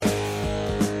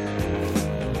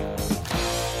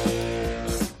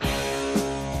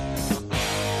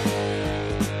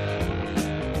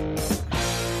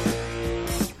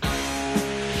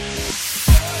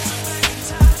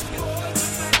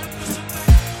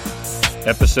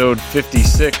Episode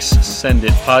 56, Send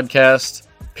It Podcast,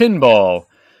 Pinball.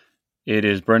 It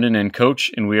is Brendan and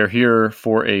Coach, and we are here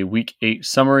for a Week 8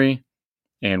 summary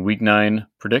and Week 9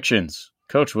 predictions.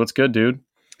 Coach, what's good, dude?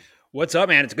 What's up,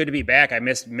 man? It's good to be back. I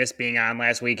missed being on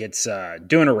last week. It's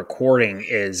doing a recording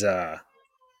is it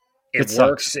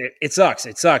works. Sucks. It sucks.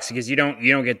 It sucks because you don't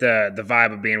get the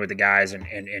vibe of being with the guys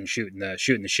and shooting the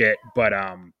shit. But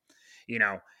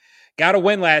got a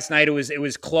win last night. It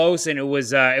was close and it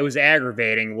was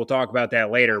aggravating. We'll talk about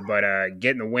that later. But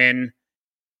getting the win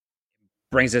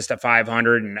brings us to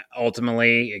 500, and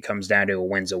ultimately it comes down to a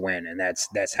win's a win, and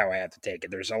that's how I have to take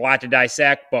it. There's a lot to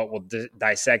dissect, but we'll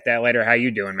dissect that later. How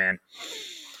you doing, man?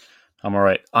 I'm all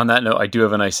right. On that note, I do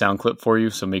have a nice sound clip for you,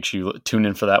 so make sure you tune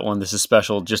in for that one. This is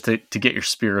special just to get your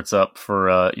spirits up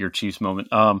for your Chiefs moment.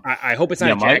 I hope it's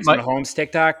not Jackson Mahomes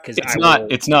TikTok, because it's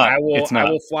not. I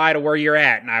will fly to where you're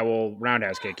at, and I will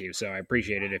roundhouse kick you, so I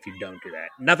appreciate it if you don't do that.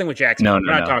 Nothing with Jackson. No, We're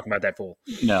not talking about that fool.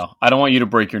 No, I don't want you to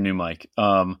break your new mic.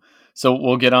 So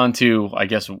we'll get on to,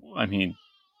 we're going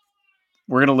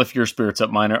to lift your spirits up.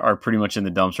 Mine are pretty much in the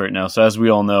dumps right now. So as we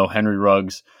all know, Henry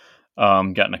Ruggs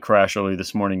got in a crash early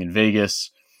this morning in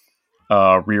Vegas,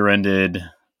 rear-ended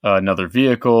another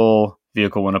vehicle.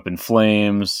 Vehicle went up in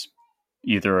flames.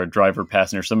 Either a driver,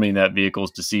 passenger, somebody in that vehicle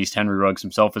is deceased. Henry Ruggs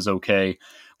himself is okay.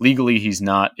 Legally, he's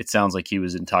not. It sounds like he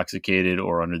was intoxicated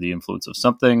or under the influence of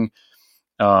something.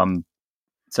 Sounds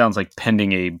like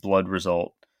pending a blood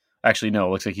result. Actually, no, it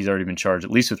looks like he's already been charged,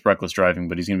 at least with reckless driving,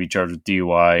 but he's going to be charged with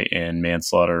DUI and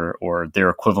manslaughter, or their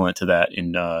equivalent to that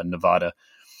in Nevada.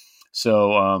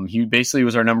 So he basically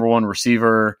was our number one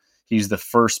receiver. He's the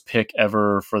first pick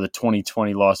ever for the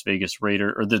 2020 Las Vegas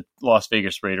Raiders, or the Las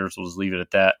Vegas Raiders. We'll just leave it at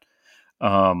that.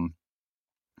 And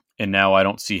now I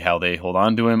don't see how they hold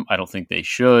on to him. I don't think they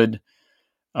should.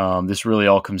 This really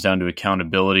all comes down to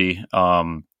accountability.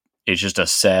 It's just a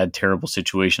sad, terrible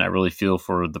situation. I really feel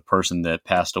for the person that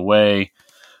passed away.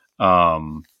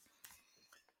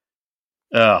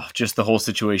 Just the whole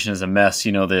situation is a mess.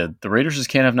 The Raiders just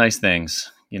can't have nice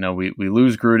things. We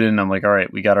lose Gruden. I'm like, all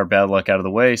right, we got our bad luck out of the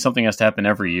way. Something has to happen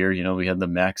every year. We had the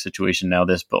Max situation, now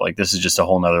this, but this is just a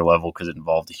whole nother level because it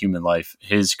involved a human life.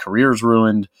 His career's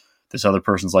ruined. This other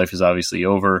person's life is obviously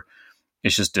over.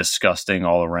 It's just disgusting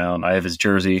all around. I have his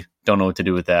jersey. Don't know what to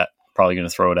do with that. Probably going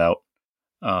to throw it out.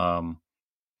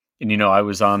 I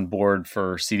was on board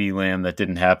for CeeDee Lamb. That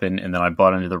didn't happen. And then I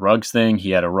bought into the Ruggs thing.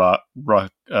 He had a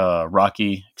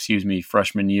rocky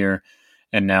freshman year.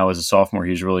 And now as a sophomore,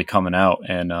 he's really coming out.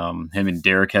 And him and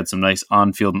Derek had some nice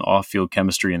on-field and off-field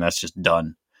chemistry, and that's just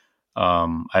done.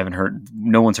 No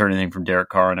one's heard anything from Derek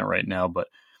Carr on it right now, but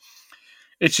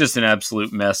it's just an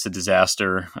absolute mess, a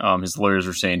disaster. His lawyers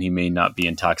are saying he may not be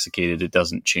intoxicated. It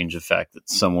doesn't change the fact that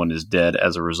someone is dead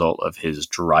as a result of his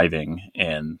driving.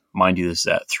 And mind you, this is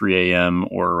at 3 a.m.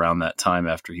 or around that time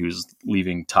after he was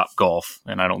leaving Top Golf.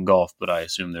 And I don't golf, but I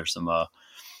assume there's some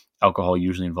alcohol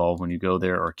usually involved when you go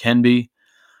there, or can be.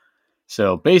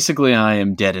 So basically, I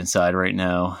am dead inside right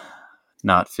now,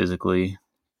 not physically.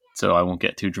 So I won't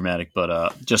get too dramatic,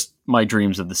 but just my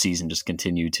dreams of the season just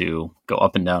continue to go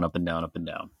up and down, up and down, up and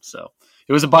down. So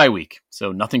it was a bye week,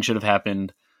 so nothing should have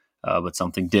happened, but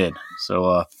something did.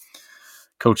 So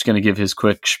Coach's going to give his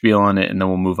quick spiel on it, and then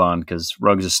we'll move on because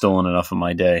Ruggs has stolen enough of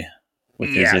my day with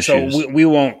his issues. So we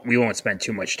won't spend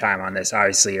too much time on this.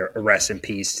 Obviously, a rest in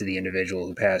peace to the individual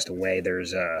who passed away.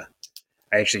 There's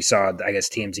I actually saw, I guess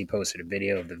TMZ posted a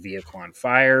video of the vehicle on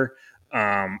fire.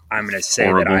 I'm going to say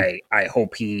horrible. That I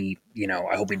hope he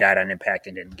died on impact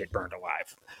and didn't get burned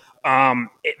alive.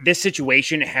 This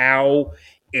situation, how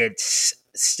it's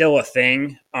still a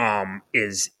thing,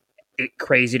 is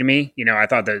crazy to me. I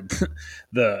thought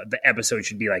the episode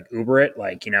should be like Uber it,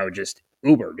 just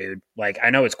Uber, dude. I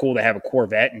know it's cool to have a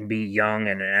Corvette and be young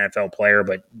and an NFL player,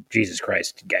 but Jesus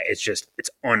Christ, it's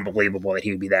unbelievable that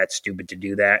he would be that stupid to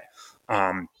do that.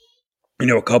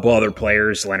 A couple other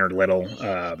players, Leonard Little,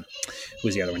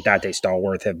 who's the other one, Dante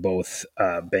Stallworth, have both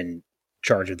been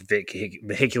charged with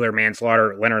vehicular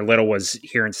manslaughter. Leonard Little was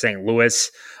here in St.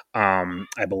 Louis.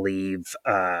 I believe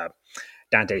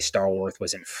Dante Stallworth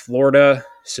was in Florida.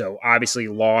 So obviously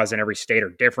laws in every state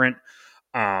are different.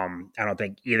 I don't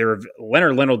think either of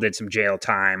Leonard Little did some jail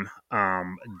time.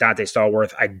 Dante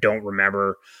Stallworth, I don't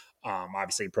remember.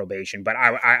 Obviously probation, but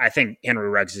I think Henry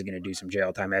Ruggs is going to do some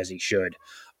jail time, as he should.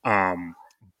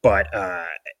 But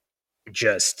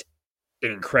just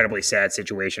an incredibly sad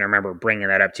situation. I remember bringing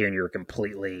that up to you, and you were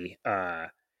completely kind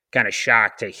of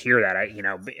shocked to hear that.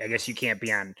 I guess you can't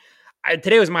be on.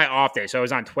 Today was my off day, so I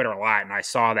was on Twitter a lot, and I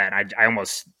saw that. And I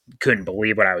almost couldn't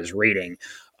believe what I was reading.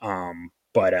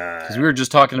 But because we were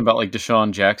just talking about like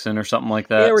Deshaun Jackson or something like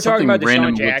that. yeah, we're something talking about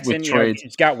random Deshaun Jackson. with trades.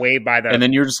 It's got waived by the, and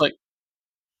then you're just like,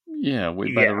 yeah,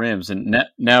 waived by the Rams. And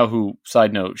now, who,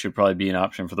 side note, should probably be an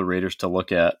option for the Raiders to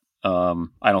look at. I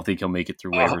don't think he'll make it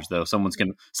through waivers though. Someone's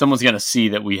gonna see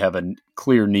that we have a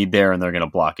clear need there, and they're gonna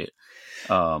block it.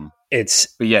 But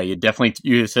yeah, you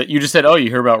just said, oh, you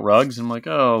hear about Ruggs? I'm like,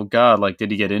 oh god, like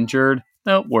did he get injured?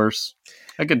 No, worse.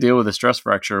 I could deal with a stress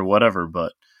fracture or whatever,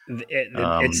 but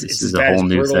it's as bad as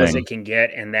brutal as it can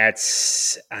get, and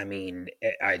that's, I mean,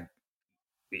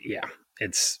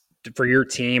 it's for your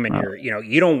team, and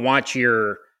you don't want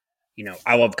your,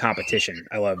 I love competition.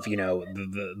 I love,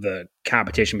 the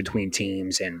competition between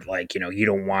teams, and like, you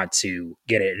don't want to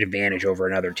get an advantage over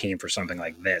another team for something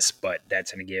like this, but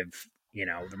that's going to give,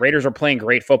 the Raiders are playing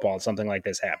great football and something like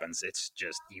this happens. It's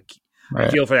just, I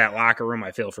feel for that locker room.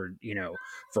 I feel for,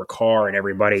 for Carr and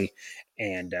everybody.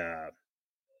 And,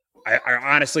 I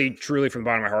honestly, truly, from the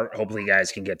bottom of my heart, hopefully you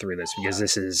guys can get through this, because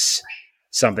this is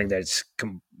something that's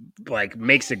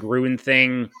makes the Gruden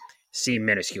thing seem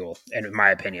minuscule, and in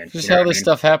my opinion. Just how this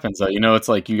stuff happens, though. It's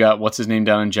like you got what's his name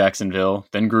down in Jacksonville,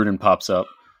 then Gruden pops up,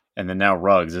 and then now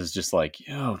Ruggs is just like,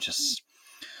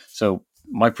 so.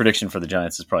 My prediction for the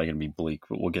Giants is probably going to be bleak,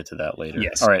 but we'll get to that later.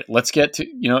 Yes. All right, let's get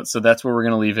to so that's where we're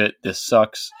going to leave it. This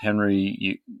sucks,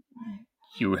 Henry.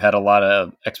 You had a lot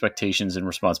of expectations and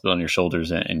responsibility on your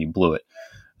shoulders, and you blew it.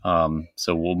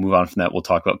 So we'll move on from that. We'll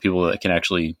talk about people that can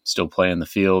actually still play in the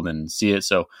field and see it.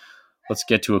 So let's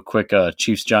get to a quick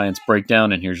Chiefs-Giants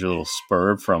breakdown, and here's your little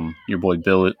spurb from your boy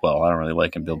Bill. Well, I don't really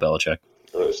like him, Bill Belichick.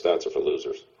 Early stats are for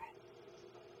losers.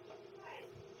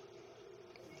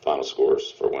 Final scores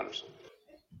for winners.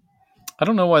 I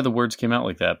don't know why the words came out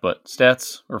like that, but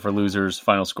stats are for losers,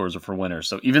 final scores are for winners.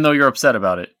 So even though you're upset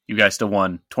about it, you guys still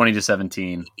won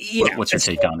 20-17. Yeah, what's your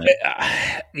take on it?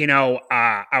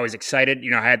 I was excited.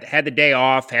 I had the day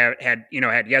off, had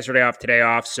yesterday off, today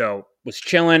off, so was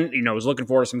chilling. Was looking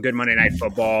forward to some good Monday Night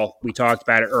Football. We talked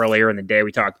about it earlier in the day.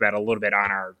 We talked about it a little bit on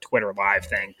our Twitter live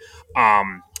thing.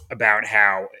 About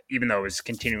how, even though it was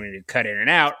continuing to cut in and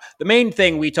out, the main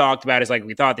thing we talked about is like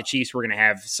we thought the Chiefs were going to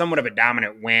have somewhat of a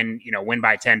dominant win, win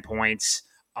by 10 points,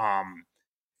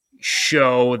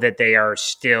 show that they are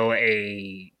still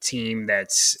a team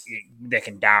that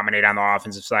can dominate on the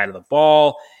offensive side of the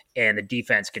ball, and the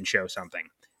defense can show something.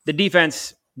 The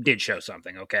defense did show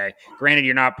something, okay? Granted,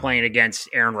 you're not playing against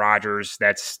Aaron Rodgers,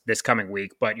 that's this coming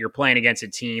week, but you're playing against a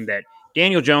team that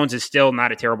Daniel Jones is still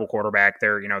not a terrible quarterback.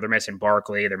 They're missing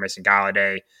Barkley, they're missing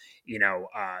Galladay.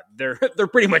 They're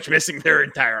pretty much missing their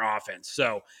entire offense.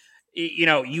 So,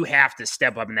 you have to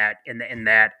step up in that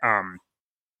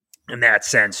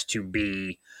sense to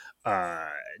be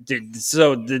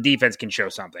so the defense can show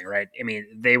something, right? I mean,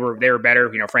 they were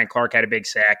better. Frank Clark had a big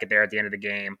sack at the end of the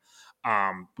game.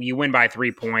 You win by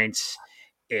 3 points.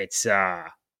 It's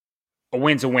a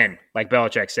win's a win, like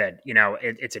Belichick said.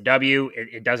 It's a W.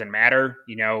 It doesn't matter.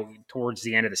 Towards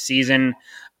the end of the season,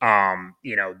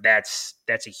 that's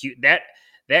a huge that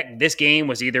this game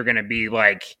was either going to be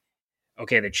like,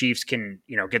 okay, the Chiefs can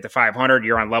get to 500.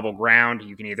 You're on level ground.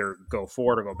 You can either go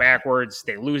forward or go backwards.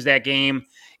 They lose that game,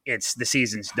 it's the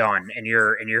season's done, and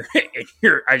you're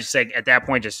I just say at that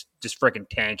point just freaking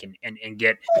tank and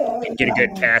get a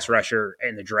good pass rusher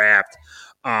in the draft.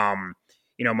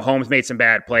 Mahomes made some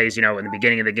bad plays, in the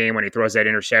beginning of the game when he throws that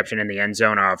interception in the end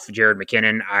zone off Jared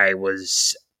McKinnon. I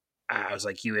was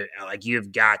like,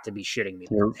 you've got to be shitting me.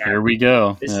 Here we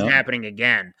go. This is happening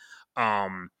again. A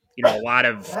lot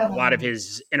of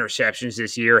his interceptions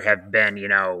this year have been,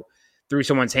 through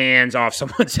someone's hands, off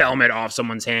someone's helmet, off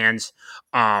someone's hands.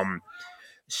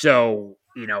 So,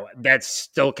 that's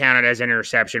still counted as an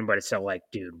interception, but it's still like,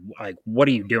 dude, like, what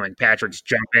are you doing? Patrick's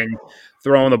jumping,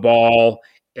 throwing the ball.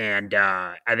 And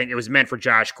I think it was meant for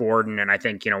Josh Gordon. And I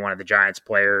think, one of the Giants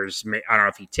players, I don't know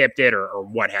if he tipped it or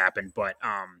what happened, but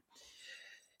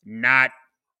not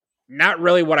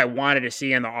really what I wanted to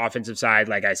see on the offensive side,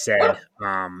 like I said,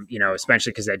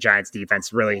 especially because that Giants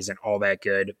defense really isn't all that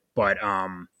good. But,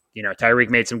 Tyreek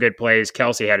made some good plays.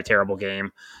 Kelsey had a terrible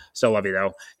game. Still love you,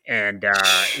 though. And,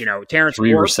 Terrence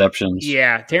 3 receptions.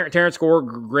 Yeah, Terrence scored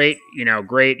great,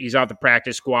 great. He's off the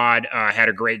practice squad, had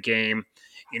a great game.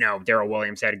 Darrell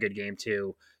Williams had a good game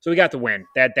too. So we got the win.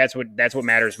 That's what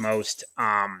matters most.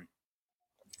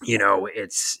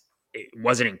 It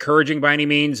wasn't encouraging by any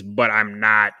means, but I'm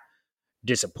not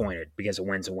disappointed because a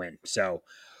win's a win. So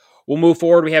we'll move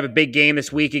forward. We have a big game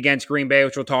this week against Green Bay,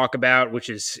 which we'll talk about, which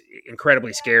is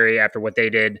incredibly scary after what they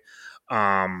did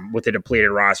with the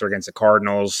depleted roster against the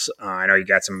Cardinals. I know you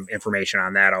got some information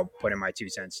on that. I'll put in my 2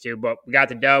 cents too, but we got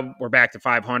the dub. We're back to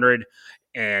 500.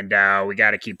 and we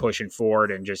got to keep pushing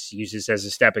forward and just use this as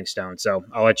a stepping stone. So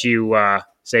I'll let you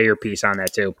say your piece on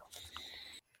that too.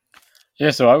 Yeah,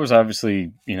 so I was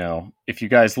obviously, if you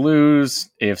guys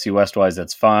lose AFC West-wise,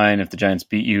 that's fine. If the Giants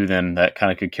beat you, then that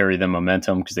kind of could carry them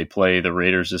momentum because they play the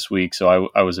Raiders this week. So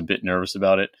I was a bit nervous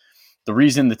about it. The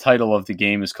reason the title of the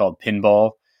game is called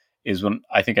Pinball is when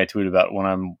I think I tweeted about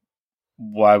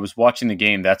while I was watching the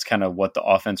game, that's kind of what the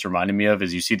offense reminded me of,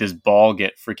 is you see this ball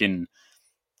get freaking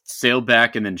sailed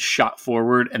back and then shot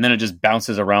forward, and then it just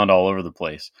bounces around all over the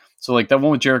place. So like that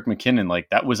one with Jerick McKinnon,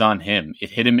 like that was on him. It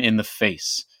hit him in the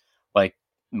face. Like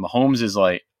Mahomes is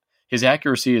like, his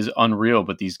accuracy is unreal,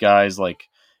 but these guys like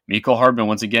Mecole Hardman,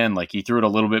 once again, like he threw it a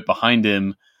little bit behind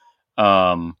him.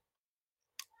 And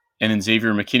then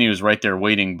Xavier McKinney was right there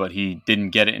waiting, but he didn't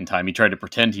get it in time. He tried to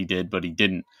pretend he did, but he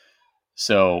didn't.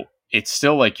 So it's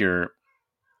still like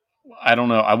I don't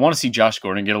know. I want to see Josh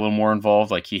Gordon get a little more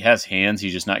involved. Like he has hands.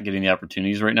 He's just not getting the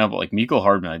opportunities right now. But like Mecole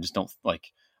Hardman, I just don't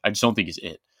think he's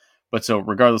it. But so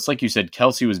regardless, like you said,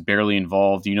 Kelsey was barely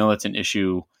involved. That's an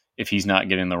issue if he's not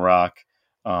getting the rock.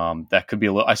 That could be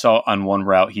a little. I saw on one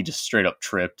route he just straight up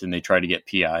tripped and they tried to get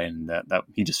PI and that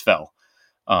he just fell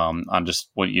on just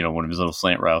one of his little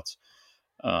slant routes.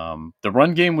 The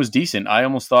run game was decent. I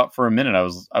almost thought for a minute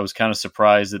I was kind of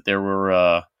surprised that there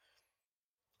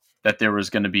was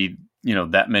going to be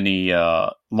that many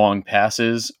long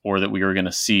passes, or that we were going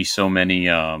to see so many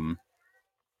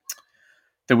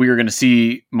that we were going to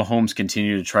see Mahomes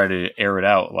continue to try to air it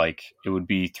out. Like it would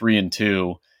be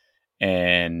 3-2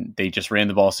 and they just ran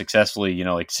the ball successfully,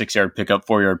 like 6-yard pickup,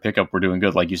 4-yard pickup. We're doing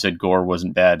good. Like you said, Gore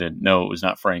wasn't bad. And no, it was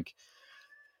not Frank.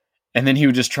 And then he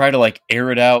would just try to like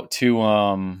air it out to,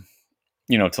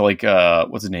 to like,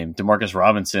 what's his name? DeMarcus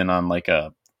Robinson on like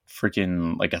a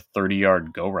freaking like a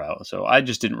 30-yard go route. So I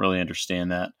just didn't really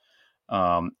understand that.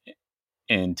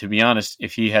 And to be honest,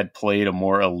 if he had played a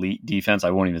more elite defense,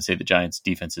 I won't even say the Giants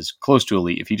defense is close to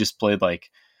elite. If he just played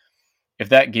if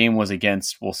that game was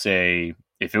against, we'll say,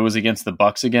 if it was against the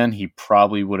Bucs again, he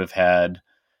probably would have had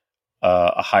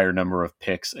a higher number of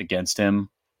picks against him.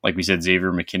 Like we said,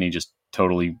 Xavier McKinney just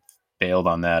totally bailed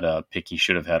on that pick he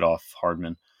should have had off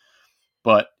Hardman.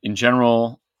 But in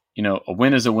general, a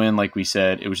win is a win. Like we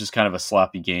said, it was just kind of a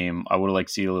sloppy game. I would have liked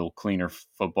to see a little cleaner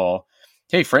football.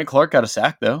 Hey, Frank Clark got a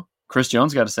sack though. Chris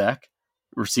Jones got a sack.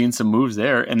 We're seeing some moves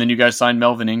there. And then you guys signed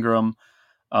Melvin Ingram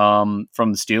from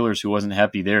the Steelers, who wasn't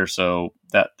happy there. So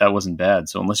that wasn't bad.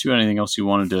 So unless you had anything else you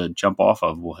wanted to jump off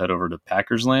of, we'll head over to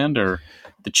Packers land or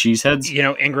the Cheeseheads.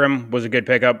 Ingram was a good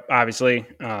pickup, obviously.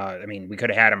 We could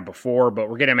have had him before, but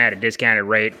we're getting him at a discounted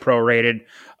rate, prorated.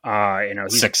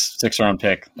 He's six round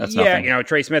pick. That's nothing.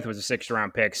 Trey Smith was a 6th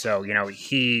round pick. So,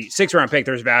 6th round pick,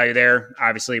 there's value there.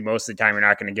 Obviously, most of the time you're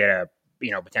not going to get a,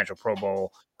 potential Pro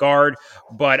Bowl guard,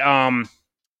 but,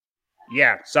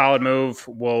 solid move.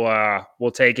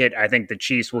 We'll take it. I think the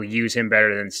Chiefs will use him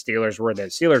better than the Steelers were. The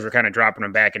Steelers were kind of dropping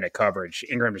him back into coverage.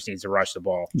 Ingram just needs to rush the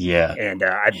ball. Yeah. And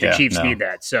the Chiefs need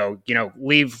that. So,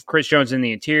 leave Chris Jones in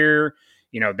the interior.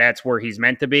 That's where he's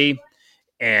meant to be.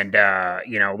 And,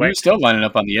 he was still lining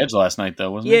up on the edge last night, though,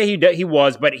 wasn't he? Yeah, he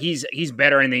was, but he's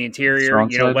better in the interior.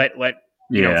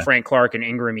 Let Frank Clark and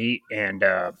Ingram eat. And,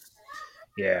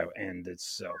 and it's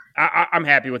so I'm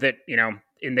happy with it,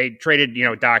 and they traded,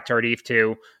 Doc Tardif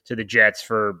to the Jets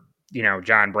for,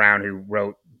 John Brown, who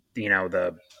wrote,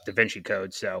 the Da Vinci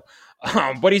Code. So,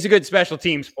 but he's a good special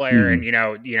teams player, and,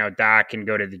 Doc can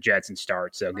go to the Jets and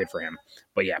start. So good for him.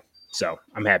 But so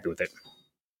I'm happy with it.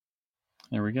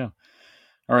 There we go.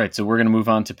 All right. So we're going to move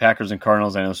on to Packers and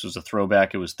Cardinals. I know this was a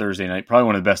throwback. It was Thursday night, probably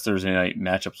one of the best Thursday night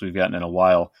matchups we've gotten in a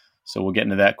while. So we'll get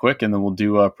into that quick, and then we'll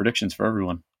do predictions for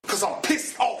everyone. Because I'm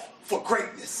pissed off for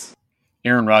greatness.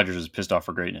 Aaron Rodgers is pissed off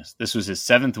for greatness. This was his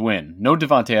 7th win. No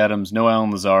Devontae Adams, no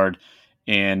Allen Lazard,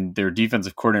 and their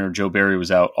defensive coordinator, Joe Barry,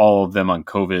 was out, all of them on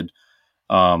COVID.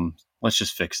 Let's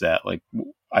just fix that. Like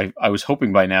I was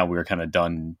hoping by now we were kind of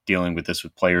done dealing with this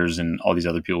with players and all these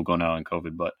other people going out on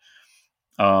COVID. But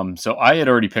so I had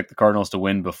already picked the Cardinals to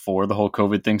win before the whole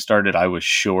COVID thing started. I was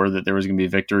sure that there was going to be a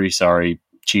victory. Sorry,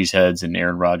 Cheeseheads and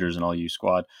Aaron Rodgers and all you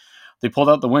squad. They pulled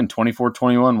out the win,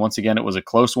 24-21. Once again, it was a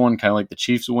close one, kind of like the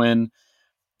Chiefs win.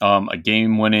 A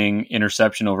game-winning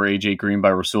interception over A.J. Green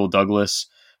by Rasul Douglas,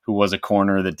 who was a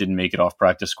corner that didn't make it off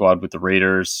practice squad with the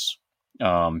Raiders.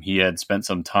 He had spent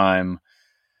some time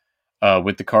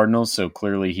with the Cardinals, so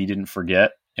clearly he didn't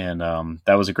forget. And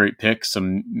that was a great pick.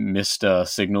 Some missed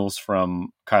signals from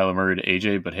Kyler Murray to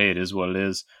A.J., but hey, it is what it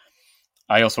is.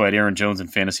 I also had Aaron Jones in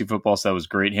fantasy football, so that was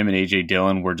great. Him and A.J.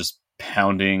 Dillon were just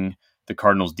pounding the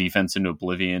Cardinals defense into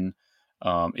oblivion.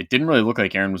 It didn't really look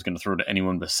like Aaron was going to throw to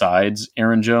anyone besides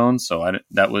Aaron Jones, so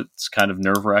that was kind of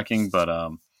nerve-wracking.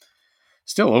 But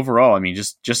still, overall, I mean,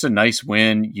 just a nice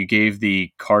win. You gave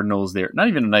the Cardinals not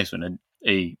even a nice win,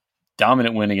 a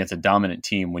dominant win against a dominant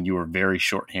team when you were very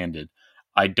shorthanded.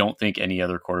 I don't think any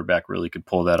other quarterback really could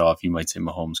pull that off. You might say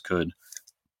Mahomes could,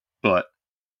 but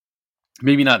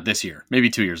maybe not this year. Maybe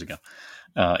 2 years ago.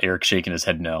 Eric shaking his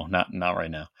head no, not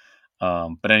right now.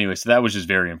 But anyway, so that was just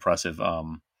very impressive.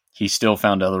 He still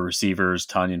found other receivers.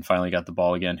 Tanyan finally got the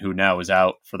ball again, who now is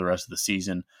out for the rest of the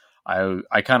season.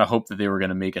 I kind of hoped that they were going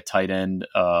to make a tight end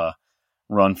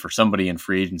run for somebody in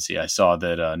free agency. I saw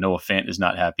that Noah Fant is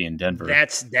not happy in Denver.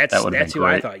 That's who great.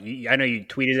 I thought. I know you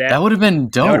tweeted that. That would have been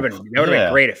dope. That would have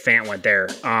been great if Fant went there.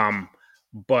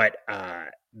 But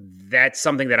that's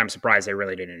something that I'm surprised they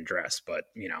really didn't address. But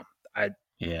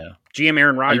GM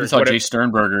Aaron Rodgers. I even saw Jay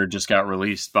Sternberger just got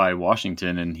released by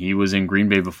Washington, and he was in Green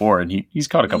Bay before, and he's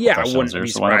caught a couple touchdowns there.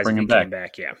 So why not bring him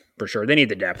back? Yeah, for sure. They need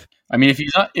the depth. I mean, if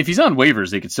he's on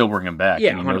waivers, they could still bring him back.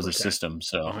 Yeah, he knows the system.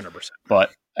 So 100%.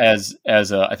 But as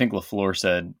I think LaFleur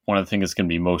said, one of the things that's going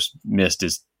to be most missed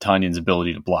is Tanyan's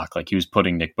ability to block. Like he was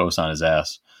putting Nick Bosa on his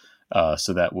ass,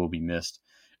 so that will be missed.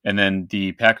 And then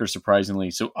the Packers, surprisingly,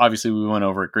 so obviously we went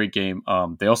over a great game.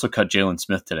 They also cut Jalen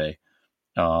Smith today.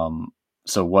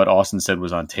 So what Austin said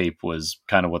was on tape was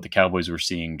kind of what the Cowboys were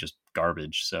seeing, just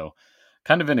garbage. So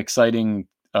kind of an exciting,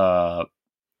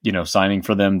 signing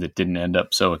for them that didn't end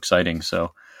up so exciting.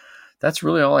 So that's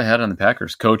really all I had on the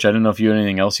Packers. Coach, I don't know if you had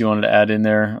anything else you wanted to add in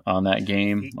there on that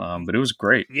game, but it was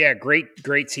great. Yeah,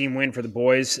 great team win for the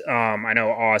boys. I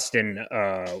know Austin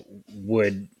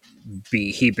would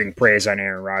be heaping praise on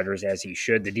Aaron Rodgers, as he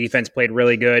should. The defense played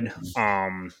really good.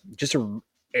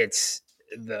 It's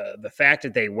the fact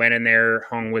that they went in there,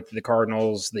 hung with the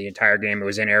Cardinals the entire game. It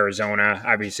was in Arizona.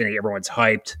 Obviously, everyone's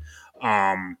hyped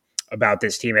about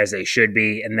this team, as they should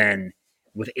be. And then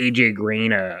with AJ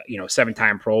Green, a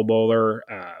 7-time Pro Bowler,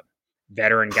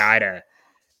 veteran guy, to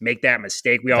make that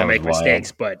mistake. We all make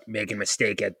mistakes, but making a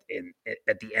mistake at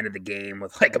the end of the game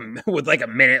with like a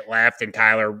minute left, and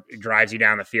Kyler drives you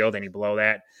down the field and you blow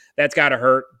that. That's got to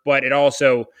hurt. But it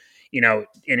also, to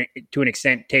an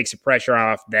extent, takes the pressure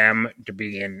off them to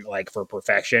be in for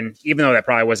perfection, even though that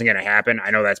probably wasn't going to happen.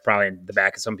 I know that's probably in the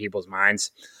back of some people's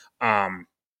minds,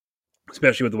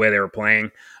 especially with the way they were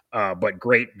playing. But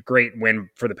great win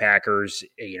for the Packers.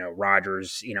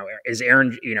 Rodgers,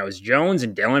 is Jones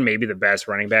and Dillon maybe the best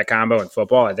running back combo in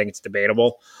football? I think it's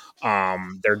debatable. I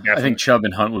think Chubb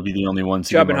and Hunt would be the only ones.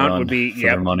 Chubb and Hunt would be,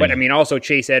 yeah. But I mean, also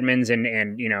Chase Edmonds and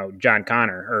James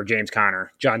Conner, James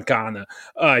Conner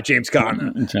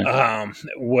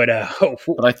would.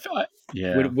 But I thought,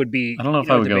 would be. I don't know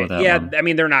if I would go with that. Yeah, one. I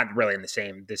mean, they're not really in the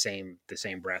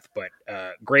same breath. But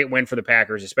great win for the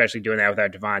Packers, especially doing that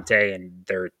without Devontae and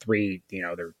their three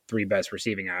best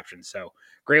receiving options. So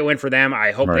great win for them.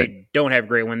 I hope they don't have a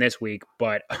great win this week,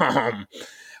 but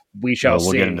we shall see.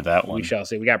 We'll get into that one. We shall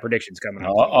see. We got predictions coming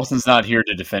up. Austin's not here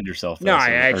to defend yourself. No,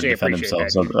 I actually appreciate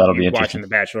that. So that'll be interesting. Watching the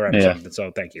Bachelor episode,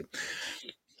 so thank you.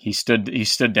 He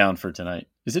stood down for tonight.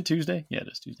 Is it Tuesday? Yeah, it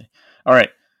is Tuesday. All right.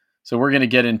 So we're going to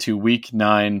get into Week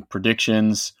 9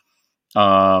 predictions.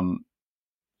 And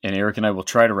Eric and I will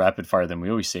try to rapid fire them. We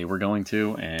always say we're going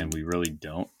to, and we really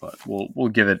don't. But we'll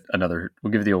give it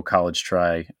the old college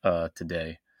try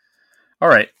today. All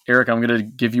right, Eric, I'm going to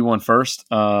give you one first.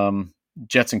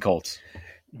 Jets and Colts.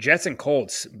 Jets and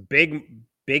Colts. Big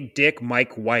Dick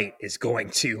Mike White is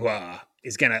going to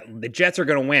the Jets are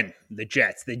going to win. The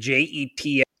Jets. The Jets.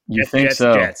 You think Jets,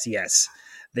 so? Jets, yes.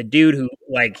 The dude who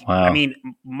wow. I mean,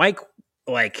 Mike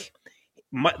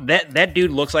that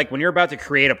dude looks like when you're about to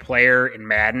create a player in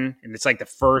Madden and it's like the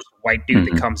first white dude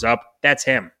that comes up, that's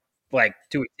him. To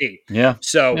a T. Yeah.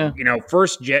 So,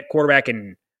 first Jet quarterback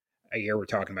in a year we're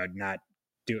talking about not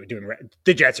doing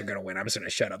the Jets are going to win. I'm just going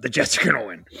to shut up. The Jets are going to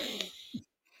win.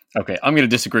 Okay, I'm going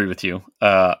to disagree with you.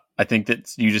 I think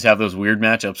that you just have those weird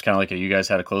matchups, kind of like you guys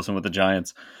had a close one with the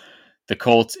Giants. The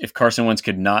Colts, if Carson Wentz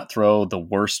could not throw the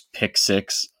worst pick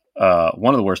six,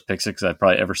 one of the worst pick sixes I've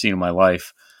probably ever seen in my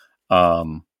life,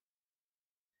 then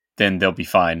they'll be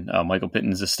fine. Michael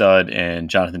Pitten's a stud, and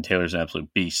Jonathan Taylor's an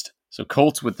absolute beast. So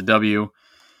Colts with the W.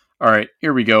 All right,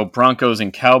 here we go. Broncos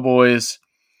and Cowboys.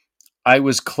 I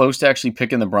was close to actually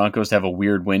picking the Broncos to have a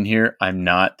weird win here. I'm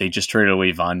not. They just traded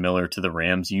away Von Miller to the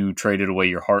Rams. You traded away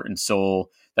your heart and soul.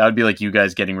 That would be like you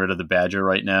guys getting rid of the Badger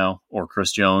right now or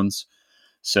Chris Jones.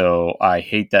 So I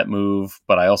hate that move,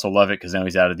 but I also love it because now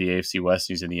he's out of the AFC West.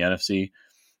 He's in the NFC.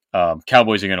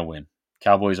 Cowboys are going to win.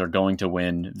 Cowboys are going to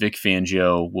win. Vic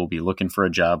Fangio will be looking for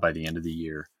a job by the end of the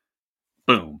year.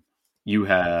 Boom. You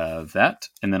have that,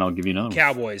 and then I'll give you another one.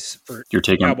 Cowboys for You're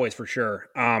taking Cowboys for sure.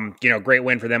 Great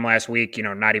win for them last week.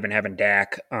 Not even having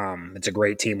Dak. It's a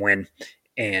great team win,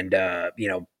 and yeah,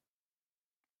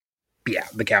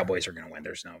 the Cowboys are going to win.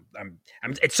 There's no.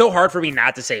 It's so hard for me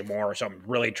not to say more, so I'm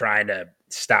really trying to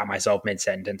stop myself mid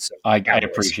sentence. So I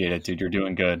appreciate it, dude. You're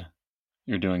doing good.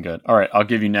 You're doing good. All right, I'll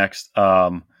give you next.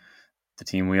 The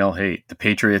team we all hate, the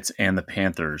Patriots and the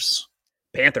Panthers.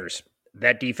 Panthers.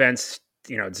 That defense.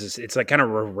 It's like kind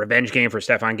of a revenge game for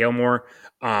Stephon Gilmore.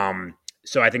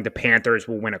 So I think the Panthers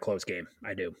will win a close game.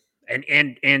 I do.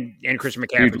 And Christian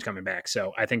McCaffrey's coming back.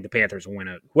 So I think the Panthers will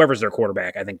win whoever's their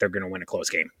quarterback, I think they're going to win a close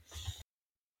game.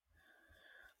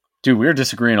 Dude, we're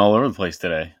disagreeing all over the place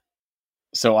today.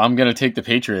 So I'm going to take the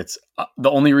Patriots.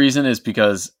 The only reason is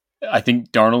because I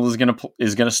think Darnold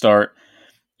is going to start.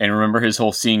 And remember his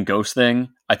whole seeing ghost thing?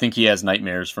 I think he has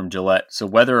nightmares from Gillette. So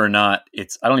whether or not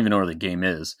I don't even know where the game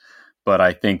is. But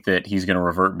I think that he's going to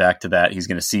revert back to that. He's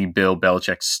going to see Bill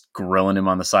Belichick grilling him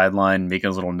on the sideline, making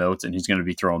his little notes, and he's going to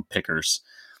be throwing pickers.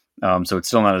 So it's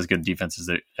still not as good defense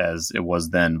as it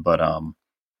was then. But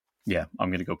yeah, I'm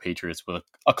going to go Patriots with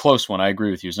a close one. I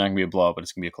agree with you. It's not going to be a blowout, but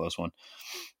it's going to be a close one.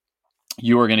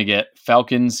 You are going to get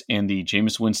Falcons and the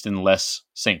Jameis Winston-less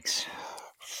Saints.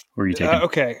 Who are you taking?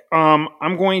 Okay.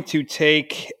 I'm going to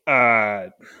take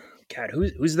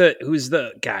who's the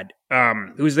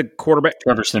quarterback?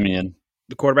 Trevor Siemian.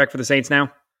 The quarterback for the Saints now?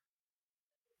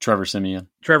 Trevor Siemian.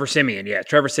 Yeah.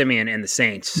 Trevor Siemian and the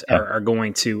Saints are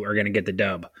going to get the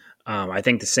dub. I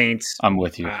think the Saints. I'm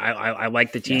with you. I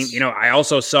like the team. Yes. I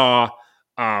also saw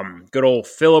good old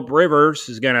Phillip Rivers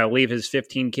is going to leave his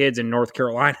 15 kids in North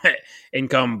Carolina and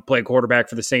come play quarterback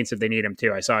for the Saints if they need him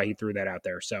to. I saw he threw that out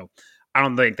there. So I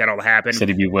don't think that'll happen. Said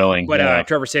he'd be willing. But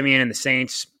Trevor Siemian and the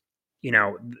Saints,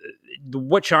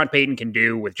 what Sean Payton can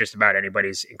do with just about anybody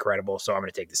is incredible. So I'm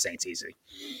going to take the Saints easy.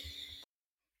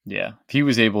 Yeah. If he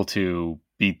was able to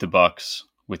beat the Bucs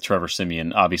with Trevor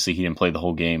Siemian, obviously he didn't play the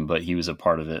whole game, but he was a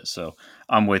part of it. So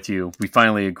I'm with you. We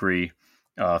finally agree.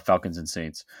 Falcons and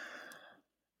Saints.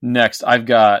 Next, I've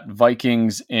got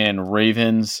Vikings and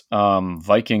Ravens.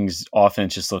 Vikings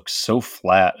offense just looks so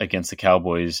flat against the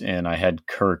Cowboys, and I had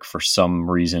Kirk for some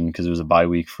reason because it was a bye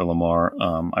week for Lamar,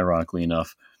 ironically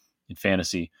enough, in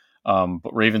fantasy.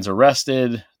 But Ravens are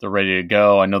rested. They're ready to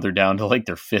go. I know they're down to like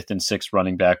their 5th and 6th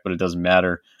running back, but it doesn't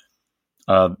matter.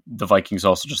 The Vikings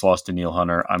also just lost to Neil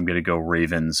Hunter. I'm going to go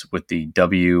Ravens with the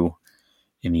W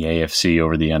in the AFC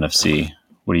over the NFC.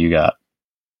 What do you got?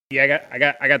 Yeah, I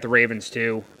got the Ravens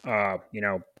too.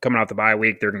 Coming off the bye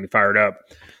week, they're going to be fired up,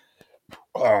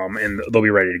 and they'll be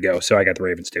ready to go. So I got the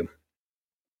Ravens too.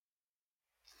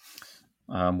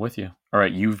 I'm with you. All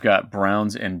right, you've got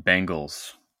Browns and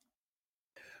Bengals.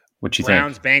 What you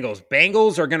Browns, think?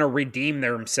 Bengals are going to redeem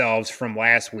themselves from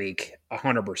last week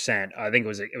 100%. I think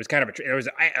it was kind of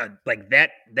like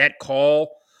that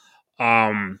call.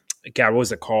 God, what was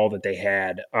the call that they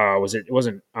had? It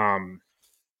wasn't.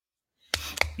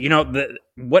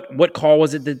 What call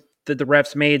was it that the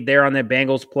refs made there on that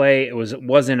Bengals play? It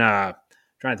wasn't trying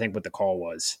to think what the call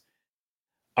was.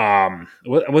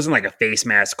 It wasn't like a face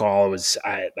mask call. It was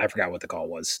I forgot what the call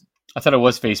was. I thought it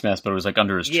was face mask, but it was like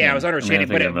under his chin. Yeah, it was under his chin,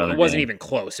 but it wasn't even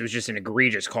close. It was just an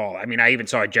egregious call. I mean, I even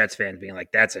saw Jets fans being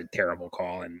like, "That's a terrible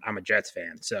call," and I'm a Jets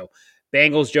fan. So,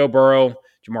 Bengals, Joe Burrow,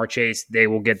 Jamar Chase, they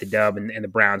will get the dub, and the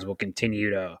Browns will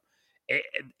continue to.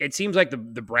 It seems like the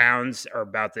Browns are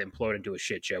about to implode into a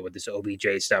shit show with this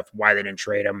OBJ stuff. Why they didn't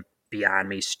trade him, beyond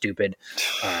me, stupid.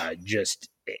 Just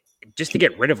to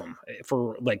get rid of him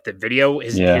for like the video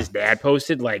his dad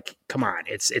posted. Like, come on,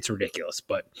 it's ridiculous.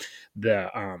 But the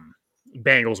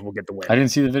Bengals will get the win. I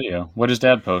didn't see the video. What does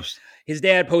Dad post? His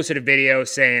dad posted a video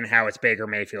saying how it's Baker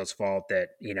Mayfield's fault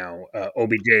that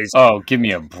OBJ's. Oh, give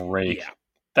me a break. Yeah.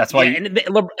 That's why. Yeah, and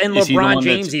LeBron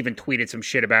James even tweeted some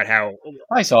shit about how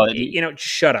I saw it.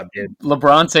 Shut up, dude.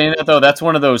 LeBron saying that though, that's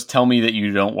one of those tell me that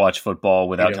you don't watch football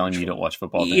without telling me you don't watch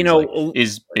football. Things.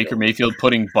 Is Baker Mayfield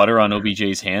putting butter on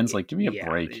OBJ's hands? Like, give me a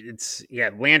break.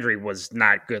 Landry was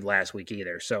not good last week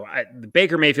either. So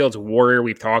Baker Mayfield's a warrior.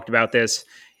 We've talked about this.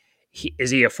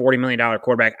 Is he a $40 million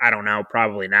quarterback? I don't know.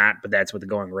 Probably not, but that's what the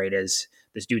going rate is.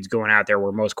 This dude's going out there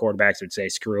where most quarterbacks would say,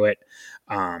 screw it.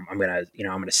 I'm gonna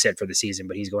sit for the season,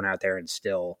 but he's going out there and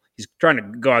he's trying to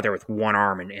go out there with one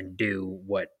arm and do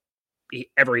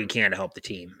whatever he can to help the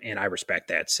team. And I respect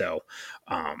that. So,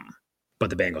 but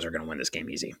the Bengals are going to win this game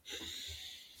easy.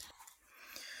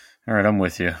 All right, I'm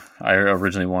with you. I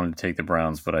originally wanted to take the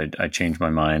Browns, but I changed my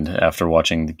mind after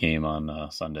watching the game on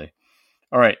Sunday.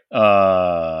 All right,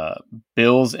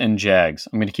 Bills and Jags.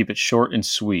 I'm going to keep it short and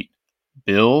sweet.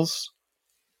 Bills.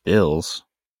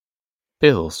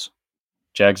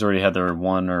 Jags already had their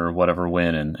one or whatever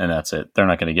win, and that's it. They're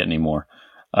not going to get any more.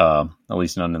 At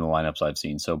least none in the lineups I've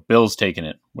seen. So Bills taking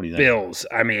it. What do you think? Bills.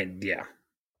 I mean, yeah.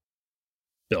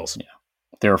 Bills.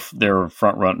 Yeah. They're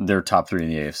front run. They're top 3 in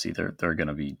the AFC. They're going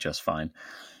to be just fine.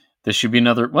 This should be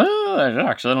another. Well,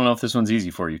 actually, I don't know if this one's easy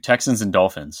for you. Texans and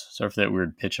Dolphins. Sorry for that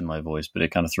weird pitch in my voice, but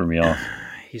it kind of threw me off.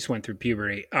 He just went through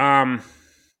puberty.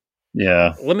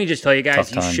 Yeah. Let me just tell you guys,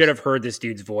 you times. should have heard this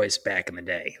dude's voice back in the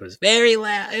day. It was very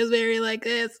loud. It was very like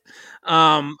this.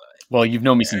 Well, you've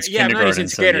known me since kindergarten,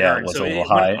 so yeah, it was a little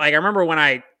high. I remember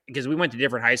because we went to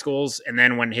different high schools, and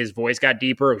then when his voice got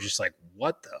deeper, it was just like,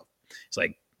 what the? It's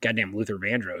like goddamn Luther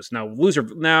Vandross. No, Luther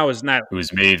now is not. It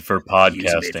was made for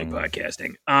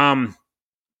podcasting.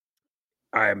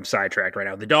 I'm sidetracked right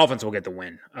now. The Dolphins will get the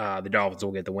win.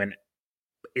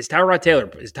 Is Tyrod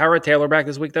Taylor back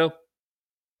this week though?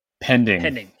 Pending.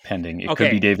 It Okay.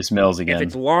 could be Davis Mills again. If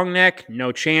it's long neck,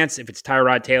 no chance. If it's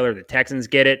Tyrod Taylor, the Texans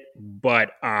get it.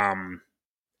 But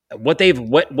what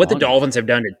the Dolphins have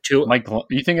done to two. Mike, are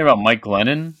you thinking about Mike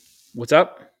Glennon? What's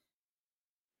up?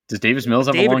 Does Davis Mills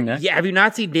have a long neck? Yeah, have you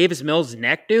not seen Davis Mills'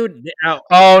 neck, dude?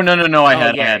 Oh no! I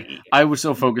had. I was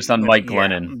so focused on Mike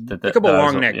Glennon. A couple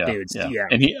long neck dudes. Yeah.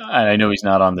 And I know he's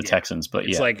not on the Texans, but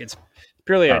it's like it's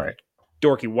purely a right.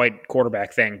 dorky white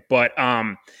quarterback thing. But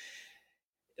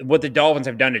what the Dolphins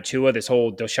have done to Tua, this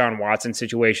whole Deshaun Watson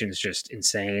situation is just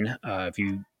insane. If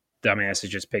you dumbasses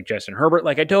just picked Justin Herbert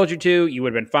like I told you to, you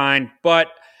would have been fine. But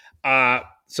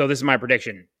so this is my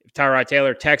prediction: if Tyrod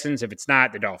Taylor, Texans. If it's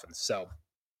not, the Dolphins. So.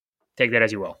 Take that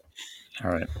as you will. All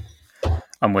right.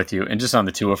 I'm with you. And just on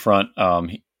the Tua front,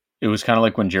 it was kind of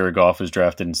like when Jared Goff was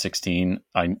drafted in 2016.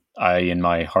 I, in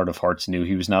my heart of hearts, knew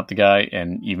he was not the guy.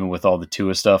 And even with all the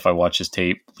Tua stuff, I watched his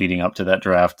tape leading up to that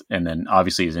draft. And then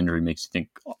obviously his injury makes you think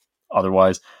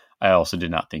otherwise. I also did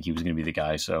not think he was going to be the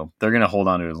guy. So they're going to hold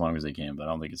on to it as long as they can, but I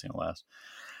don't think it's going to last.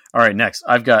 All right, next.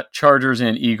 I've got Chargers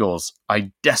and Eagles.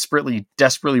 I desperately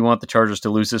want the Chargers to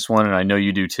lose this one, and I know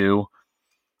you do too.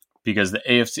 Because the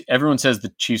AFC, everyone says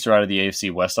the Chiefs are out of the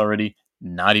AFC West already.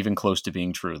 Not even close to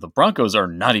being true. The Broncos are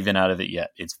not even out of it yet.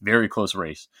 It's very close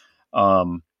race.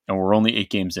 And we're only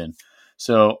 8 games in.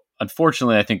 So,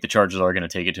 unfortunately, I think the Chargers are going to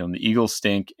take it to them. The Eagles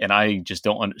stink, and I just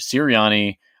don't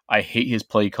Sirianni, I hate his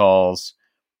play calls.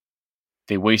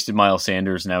 They wasted Miles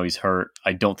Sanders. Now he's hurt.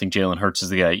 I don't think Jalen Hurts is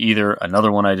the guy either.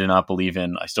 Another one I did not believe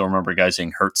in. I still remember guys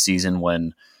saying Hurts season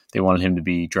when they wanted him to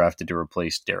be drafted to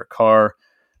replace Derek Carr.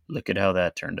 Look at how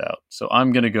that turned out. So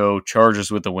I'm going to go Chargers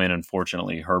with the win.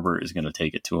 Unfortunately, Herbert is going to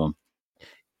take it to him.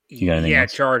 You got anything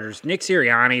else? Chargers. Nick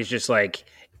Sirianni is just like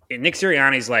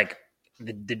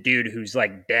the dude who's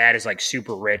like dad is like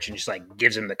super rich and just like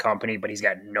gives him the company, but he's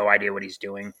got no idea what he's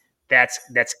doing. That's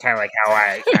kind of like how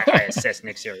I assess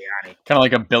Nick Sirianni. Kind of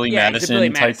like a Billy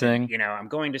Madison type thing. You know, I'm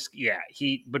going to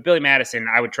but Billy Madison,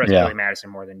 I would trust Billy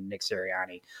Madison more than Nick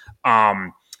Sirianni.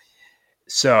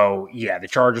 So, yeah, the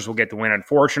Chargers will get the win,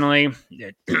 unfortunately.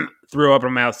 It threw up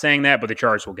in my mouth saying that, but the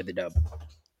Chargers will get the dub.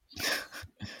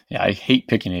 Yeah, I hate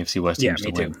picking AFC West teams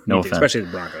to win. No offense. Especially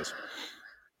the Broncos,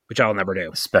 which I'll never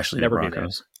do. Especially never the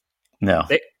Broncos. No.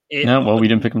 We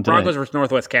didn't pick them today. Broncos versus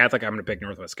Northwest Catholic. I'm going to pick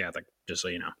Northwest Catholic, just so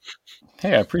you know.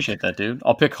 Hey, I appreciate that, dude.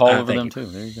 I'll pick Hall over them, too.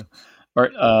 There you go. All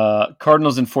right,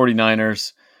 Cardinals and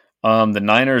 49ers. The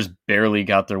Niners barely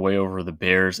got their way over the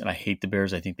Bears, and I hate the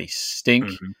Bears. I think they stink.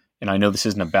 Mm-hmm. And I know this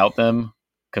isn't about them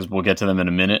because we'll get to them in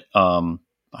a minute.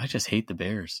 I just hate the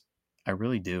Bears. I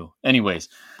really do. Anyways,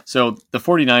 so the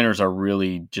 49ers are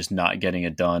really just not getting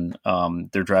it done.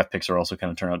 Their draft picks are also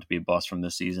kind of turned out to be a bust from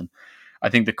this season.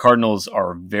 I think the Cardinals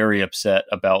are very upset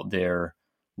about their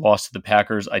loss to the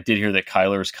Packers. I did hear that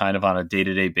Kyler is kind of on a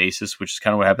day-to-day basis, which is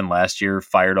kind of what happened last year.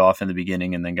 Fired off in the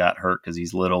beginning and then got hurt because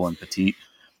he's little and petite.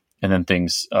 And then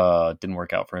things didn't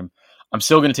work out for him. I'm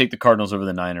still going to take the Cardinals over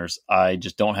the Niners. I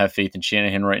just don't have faith in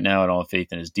Shanahan right now. I don't have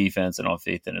faith in his defense. I don't have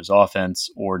faith in his offense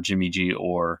or Jimmy G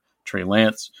or Trey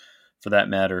Lance, for that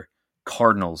matter.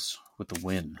 Cardinals with the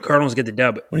win. Cardinals get the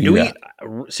dub.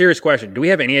 Serious question. Do we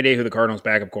have any idea who the Cardinals'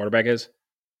 backup quarterback is?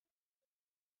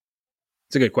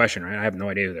 It's a good question, right? I have no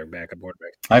idea who their backup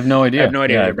quarterback is. I have no idea. I have no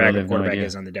idea who their backup quarterback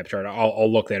is on the depth chart.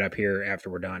 I'll look that up here after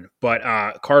we're done.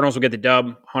 But Cardinals will get the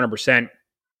dub, 100%.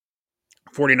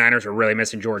 49ers are really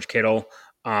missing George Kittle.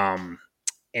 And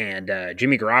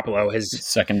Jimmy Garoppolo, his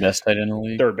second best tight end in the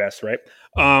league. Third best, right?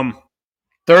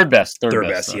 Third best.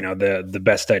 You know, the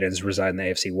best tight ends reside in the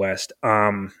AFC West.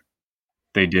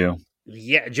 They do.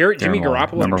 Yeah, Jimmy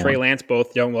Garoppolo and Trey Lance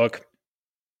both don't look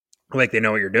like they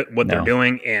know what they're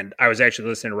doing. And I was actually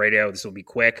listening to radio. This will be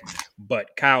quick. But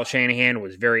Kyle Shanahan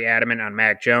was very adamant on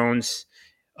Mac Jones.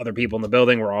 Other people in the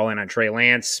building were all in on Trey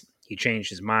Lance. He changed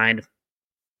his mind.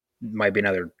 Might be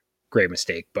another great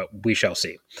mistake, but we shall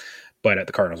see. But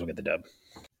the Cardinals will get the dub.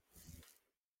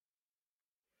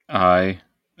 I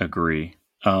agree.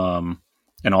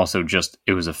 And also just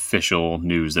it was official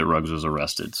news that Ruggs was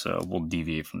arrested, so we'll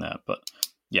deviate from that. But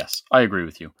yes, I agree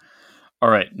with you. All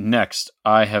right, next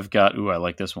I have got, I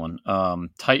like this one.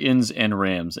 Titans and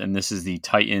Rams, and this is the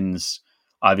Titans,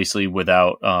 obviously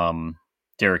without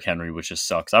Derrick Henry, which just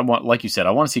sucks. Like you said,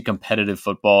 I want to see competitive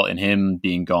football, and him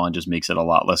being gone just makes it a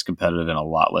lot less competitive and a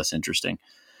lot less interesting.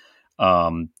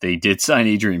 They did sign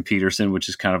Adrian Peterson, which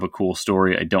is kind of a cool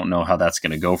story. I don't know how that's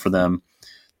going to go for them.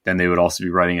 Then they would also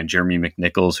be writing a Jeremy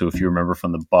McNichols, who, if you remember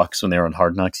from the Bucs when they were on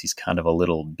Hard Knocks, he's kind of a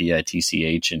little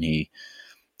bitch, and he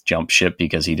jumped ship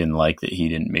because he didn't like that he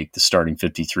didn't make the starting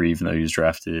 53, even though he was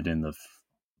drafted in the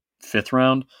 5th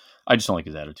round. I just don't like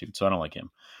his attitude, so I don't like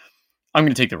him. I'm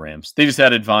going to take the Rams. They just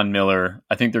added Von Miller.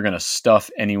 I think they're going to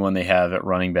stuff anyone they have at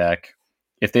running back.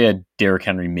 If they had Derrick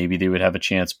Henry, maybe they would have a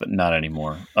chance, but not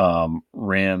anymore.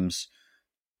 Rams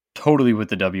totally with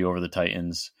the W over the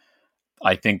Titans.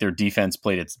 I think their defense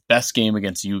played its best game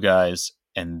against you guys,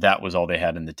 and that was all they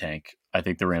had in the tank. I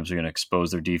think the Rams are going to expose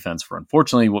their defense for,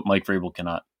 unfortunately, what Mike Vrabel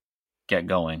cannot get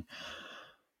going.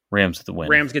 Rams with the win.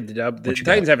 Rams get the dub. The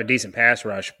Titans have a decent pass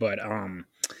rush, but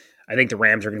I think the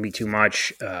Rams are going to be too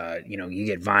much. You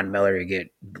get Von Miller, you get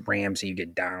Ramsey, you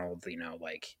get Donald.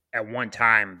 Like at one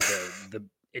time, the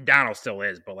Donald still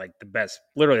is, but like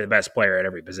literally the best player at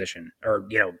every position, or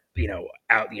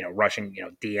rushing,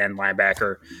 DN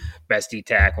linebacker, best D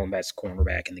tackle, and best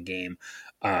cornerback in the game,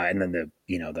 and then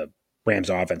the Rams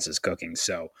offense is cooking.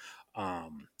 So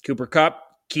Cooper Kupp,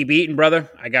 keep eating, brother.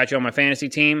 I got you on my fantasy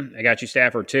team. I got you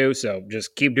Stafford too. So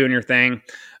just keep doing your thing.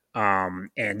 And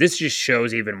this just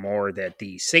shows even more that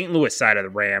the St. Louis side of the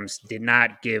Rams did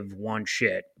not give one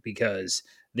shit, because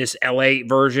this LA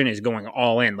version is going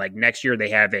all in. Like this year they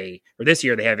have a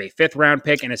 5th round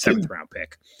pick and a 7th round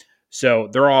pick. So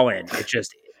they're all in. It's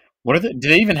just, what are they? Do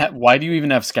they even have? Why do you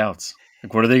even have scouts?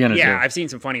 Like, what are they going to do? Yeah, I've seen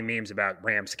some funny memes about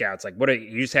Ram scouts. Like,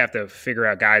 you just have to figure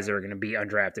out guys that are going to be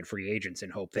undrafted free agents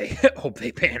and hope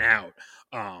they pan out.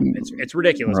 It's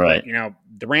ridiculous, right? But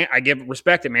the Ram, I give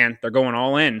respect it, man. They're going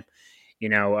all in.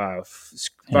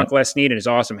 Fuck Les Snead and his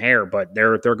awesome hair, but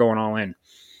they're going all in.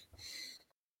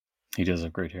 He does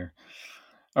have great hair.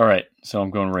 All right, so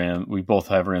I'm going Rams. We both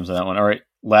have Rams on that one. All right,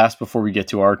 last before we get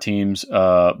to our teams,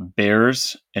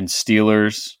 Bears and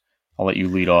Steelers. I'll let you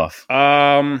lead off.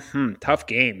 Tough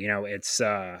game. It's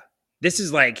this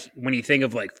is like when you think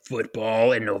of like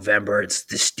football in November, it's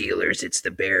the Steelers, it's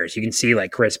the Bears. You can see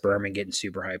like Chris Berman getting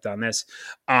super hyped on this.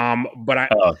 But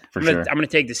I'm gonna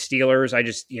take the Steelers. I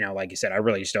just, like you said, I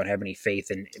really just don't have any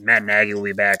faith in Matt Nagy will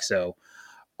be back, so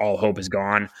all hope is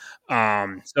gone.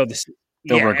 So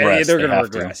they'll regress. They're gonna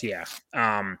regress. Yeah.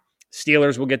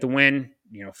 Steelers will get the win.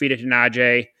 Feed it to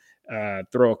Najee.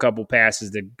 Throw a couple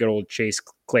passes to good old Chase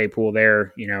Claypool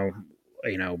there.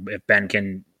 If Ben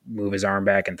can move his arm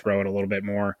back and throw it a little bit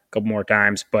more, a couple more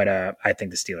times. But I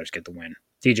think the Steelers get the win.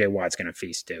 TJ Watt's going to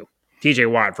feast too.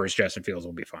 TJ Watt versus Justin Fields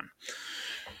will be fun.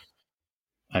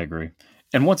 I agree.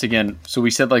 And once again, so we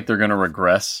said like they're going to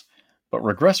regress, but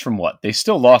regress from what? They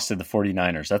still lost to the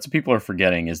 49ers. That's what people are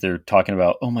forgetting, is they're talking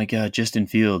about, oh my God, Justin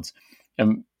Fields.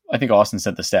 And I think Austin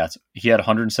sent the stats. He had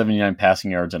 179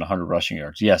 passing yards and 100 rushing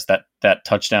yards. Yes, that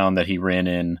touchdown that he ran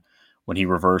in when he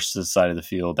reversed to the side of the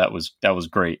field, that was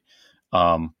great.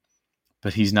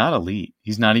 But he's not elite.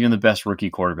 He's not even the best rookie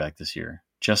quarterback this year.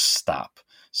 Just stop.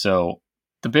 So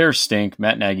the Bears stink.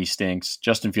 Matt Nagy stinks.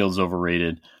 Justin Fields is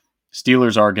overrated.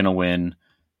 Steelers are going to win.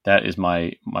 That is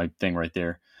my thing right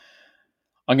there.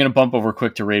 I'm going to bump over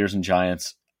quick to Raiders and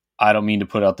Giants. I don't mean to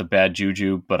put out the bad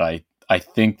juju, but I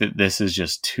think that this is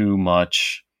just too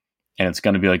much, and it's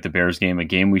going to be like the Bears game, a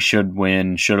game we should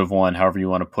win, should have won, however you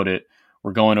want to put it.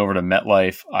 We're going over to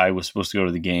MetLife. I was supposed to go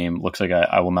to the game. Looks like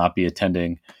I will not be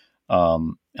attending,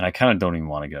 and I kind of don't even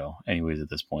want to go anyways at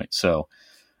this point. So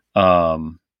I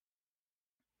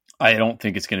don't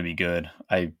think it's going to be good.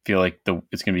 I feel like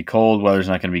it's going to be cold. Weather's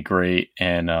not going to be great,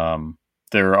 and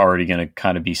they're already going to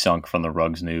kind of be sunk from the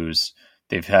Ruggs news.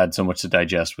 They've had so much to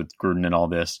digest with Gruden and all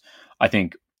this. I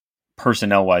think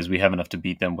personnel-wise, we have enough to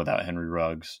beat them without Henry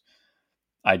Ruggs.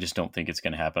 I just don't think it's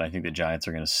going to happen. I think the Giants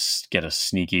are going to get a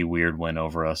sneaky, weird win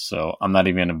over us. So I'm not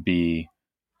even going to be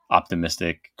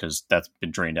optimistic, because that's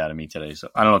been drained out of me today. So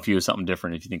I don't know if you have something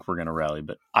different, if you think we're going to rally,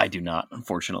 but I do not,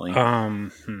 unfortunately.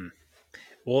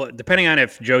 Well, depending on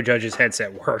if Joe Judge's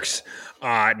headset works, no,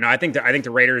 I think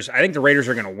the Raiders are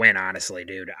going to win. Honestly,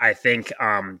 dude, I think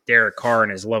Derek Carr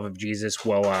and his love of Jesus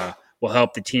will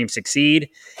help the team succeed,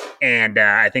 and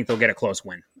I think they'll get a close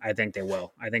win. I think they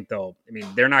will.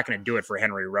 They're not going to do it for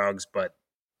Henry Ruggs, but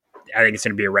I think it's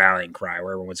going to be a rallying cry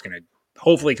where everyone's going to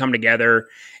hopefully come together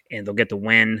and they'll get the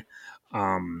win.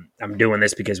 I'm doing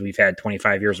this because we've had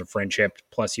 25 years of friendship,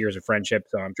 plus years of friendship.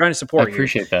 So I'm trying to support you. I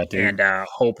appreciate that, dude. And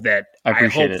hope that I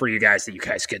hope for you guys that you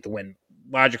guys get the win.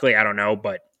 Logically, I don't know,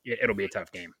 but it'll be a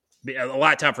tough game. A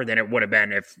lot tougher than it would have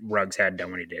been if Ruggs had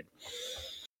done what he did.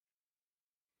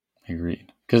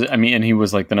 Agreed. Because, I mean, and he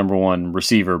was like the number one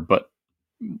receiver, but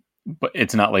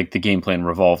it's not like the game plan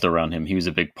revolved around him. He was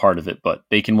a big part of it, but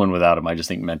they can win without him. I just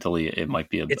think mentally it might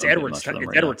be It's bit Edwards. much for them It's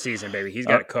right Edwards' season, baby. He's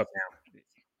got to cook now.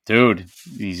 Dude,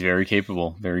 he's very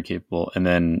capable, very capable. And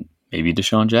then maybe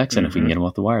Deshaun Jackson, if we can get him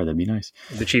off the wire, that'd be nice.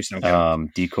 The Chiefs don't go.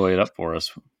 Decoy it up for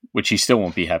us, which he still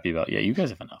won't be happy about. Yeah, you guys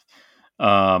have enough.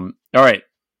 All right,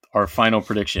 our final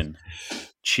prediction: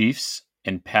 Chiefs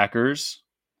and Packers.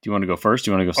 Do you want to go first?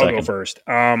 Do you want to go second? I'll go first.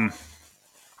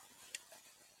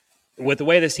 With the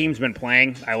way this team's been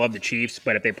playing, I love the Chiefs,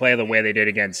 but if they play the way they did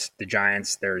against the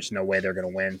Giants, there's no way they're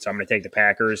going to win. So I'm going to take the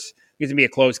Packers. It's going to be a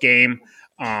close game.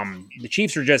 The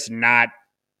Chiefs are just not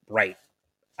right.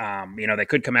 They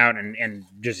could come out and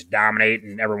just dominate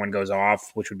and everyone goes off,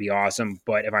 which would be awesome.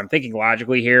 But if I'm thinking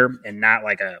logically here and not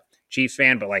like a Chiefs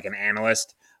fan, but like an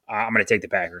analyst, I'm going to take the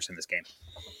Packers in this game.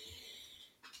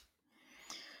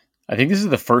 I think this is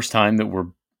the first time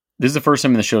in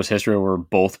the show's history where we're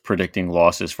both predicting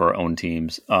losses for our own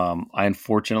teams. I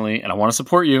unfortunately, and I want to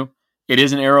support you, it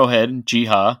is an Arrowhead,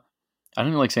 Jiha. I don't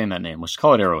even like saying that name. Let's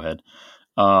call it Arrowhead.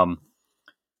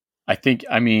 I think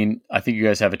you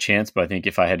guys have a chance, but I think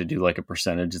if I had to do like a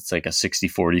percentage, it's like a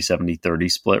 60-40, 70-30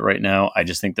 split right now. I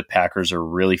just think the Packers are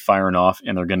really firing off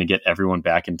and they're going to get everyone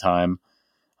back in time.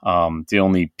 The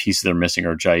only pieces they're missing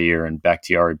are Jair and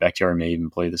Bakhtiari. Bakhtiari may even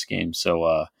play this game.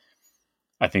 So,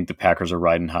 I think the Packers are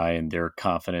riding high and their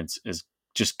confidence is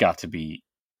just got to be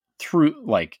through,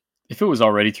 like if it was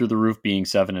already through the roof being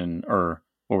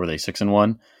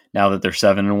 6-1 now that they're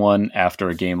 7-1 after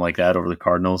a game like that over the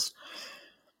Cardinals.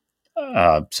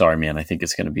 Sorry, man. I think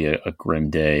it's going to be a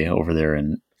grim day over there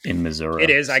in Missouri.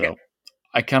 It is. So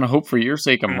I kind of hope for your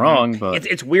sake I'm wrong, but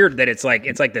it's weird that it's like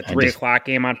the 3:00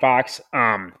 game on Fox.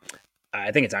 I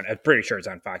think I'm pretty sure it's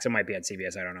on Fox. It might be on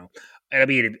CBS. I don't know. It'll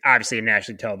be obviously a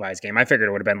nationally televised game. I figured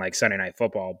it would have been like Sunday Night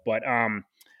Football, but I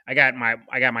got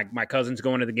my cousins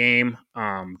going to the game.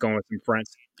 Going with some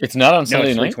friends. It's not on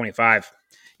Sunday night. Night. 3:25.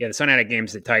 Yeah, the Sunday night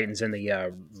game's the Titans and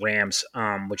the Rams,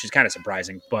 which is kind of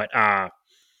surprising. But I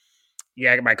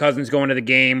got my cousins going to the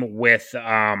game with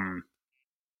some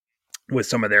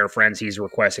of their friends. He's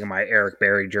requesting my Eric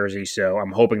Berry jersey, so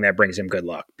I'm hoping that brings him good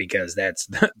luck because that's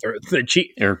the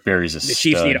Chiefs. Eric Berry's the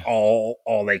Chiefs need all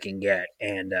they can get,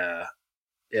 and that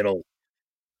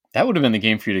would have been the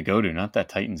game for you to go to, not that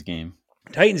Titans game.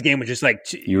 Titans game was just like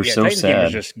you were so Titans sad. Game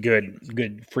was just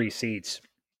good free seats.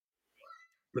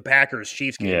 The Packers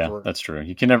Chiefs game, that's true.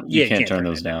 You can't turn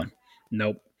those down.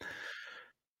 Nope.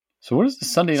 So what is the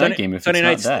Sunday night game if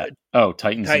Sunday it's not that? Oh,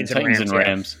 Titans and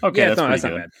Rams. Yeah. Okay, that's not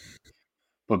good. bad.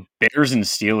 But Bears and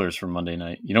Steelers for Monday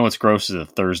night. You know what's gross is a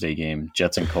Thursday game.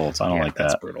 Jets and Colts. I don't like that.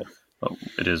 That's brutal. But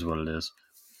it is what it is.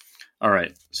 All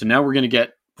right. So now we're going to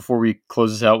get, before we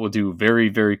close this out, we'll do very,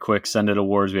 very quick Send It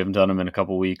awards. We haven't done them in a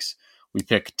couple weeks. We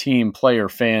pick team, player,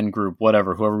 fan, group,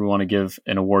 whatever, whoever we want to give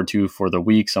an award to for the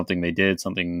week, something they did,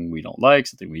 something we don't like,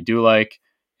 something we do like.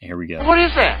 And here we go. What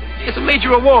is that? It's a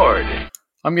major award.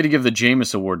 I'm going to give the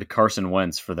Jameis Award to Carson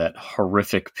Wentz for that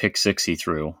horrific pick six he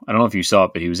threw. I don't know if you saw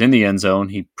it, but he was in the end zone.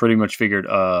 He pretty much figured,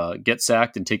 get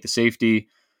sacked and take the safety.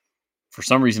 For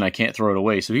some reason, I can't throw it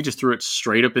away. So he just threw it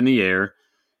straight up in the air.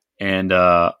 And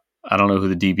I don't know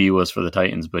who the DB was for the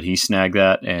Titans, but he snagged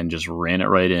that and just ran it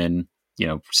right in,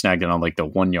 snagged it on like the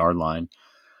 1 yard line.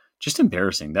 Just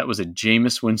embarrassing. That was a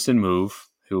Jameis Winston move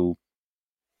who,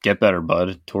 get better,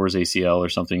 bud, tore his ACL or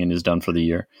something and is done for the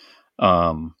year.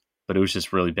 But it was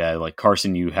just really bad. Like,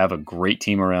 Carson, you have a great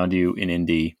team around you in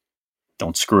Indy.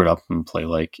 Don't screw it up and play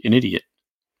like an idiot.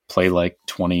 Play like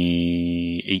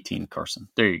 2018, Carson.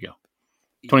 There you go.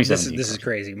 2017. This is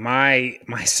crazy. My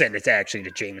send it's actually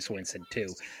to Jameis Winston too.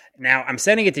 Now I'm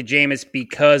sending it to Jameis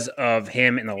because of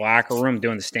him in the locker room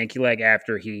doing the stinky leg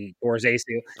after he tore his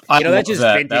ACL. That's just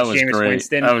vintage that was Jameis great.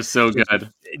 Winston. That was so good.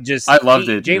 I loved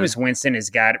it. Jameis Winston has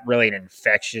got really an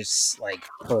infectious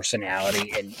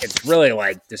personality, and it's really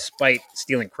despite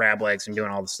stealing crab legs and doing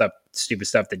all the stupid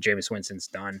stuff that Jameis Winston's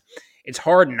done, it's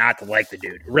hard not to like the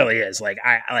dude. It really is. Right.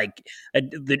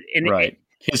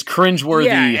 His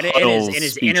cringeworthy huddles and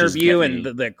his interview and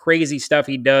the crazy stuff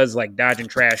he does, like dodging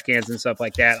trash cans and stuff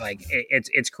like that.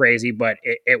 It's crazy, but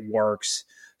it works.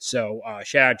 So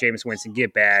shout out Jameis Winston,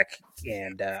 get back,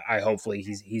 and hopefully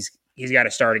he's got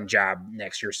a starting job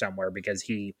next year somewhere because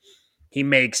he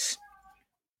makes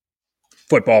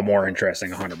football more interesting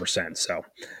 100%. So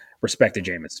respect to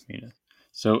Jameis. Yeah.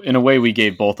 So in a way, we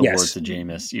gave both awards Yes. to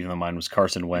Jameis, even though mine was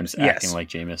Carson Wentz acting like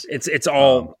Jameis. It's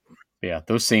all Yeah,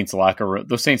 those Saints locker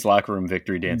room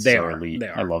victory dances they are are elite. They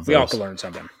are. I love those. We all can learn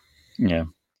something. Yeah,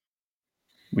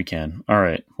 we can. All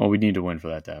right. Well, we need to win for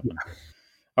that to happen.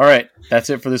 All right, that's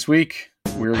it for this week.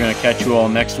 We're going to catch you all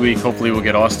next week. Hopefully, we'll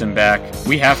get Austin back.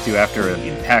 We have to after a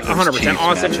Packers 100%. Chiefs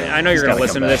Austin, matchup. I know you're He's going to gotta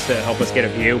listen come to back. this to help us get a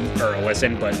view or a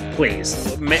listen, but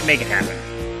please make it happen.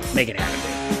 Make it happen.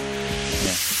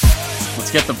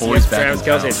 Let's get the boys back. Travis in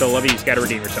Kelce, I town. still love you. You just got to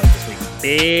redeem yourself this week.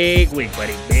 Big week,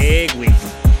 buddy. Big week.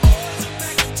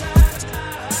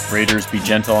 Raiders, be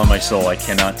gentle on my soul. I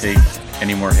cannot take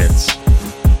any more hits.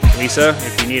 Lisa,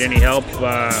 if you need any help,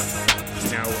 a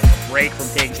break from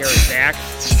taking care of Zach,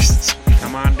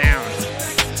 come on down.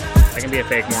 I can be a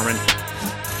fake Mormon.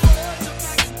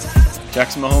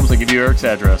 Jackson Mahomes, I give you Eric's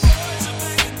address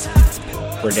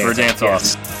For for a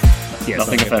dance-off. Yes,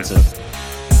 Nothing offensive.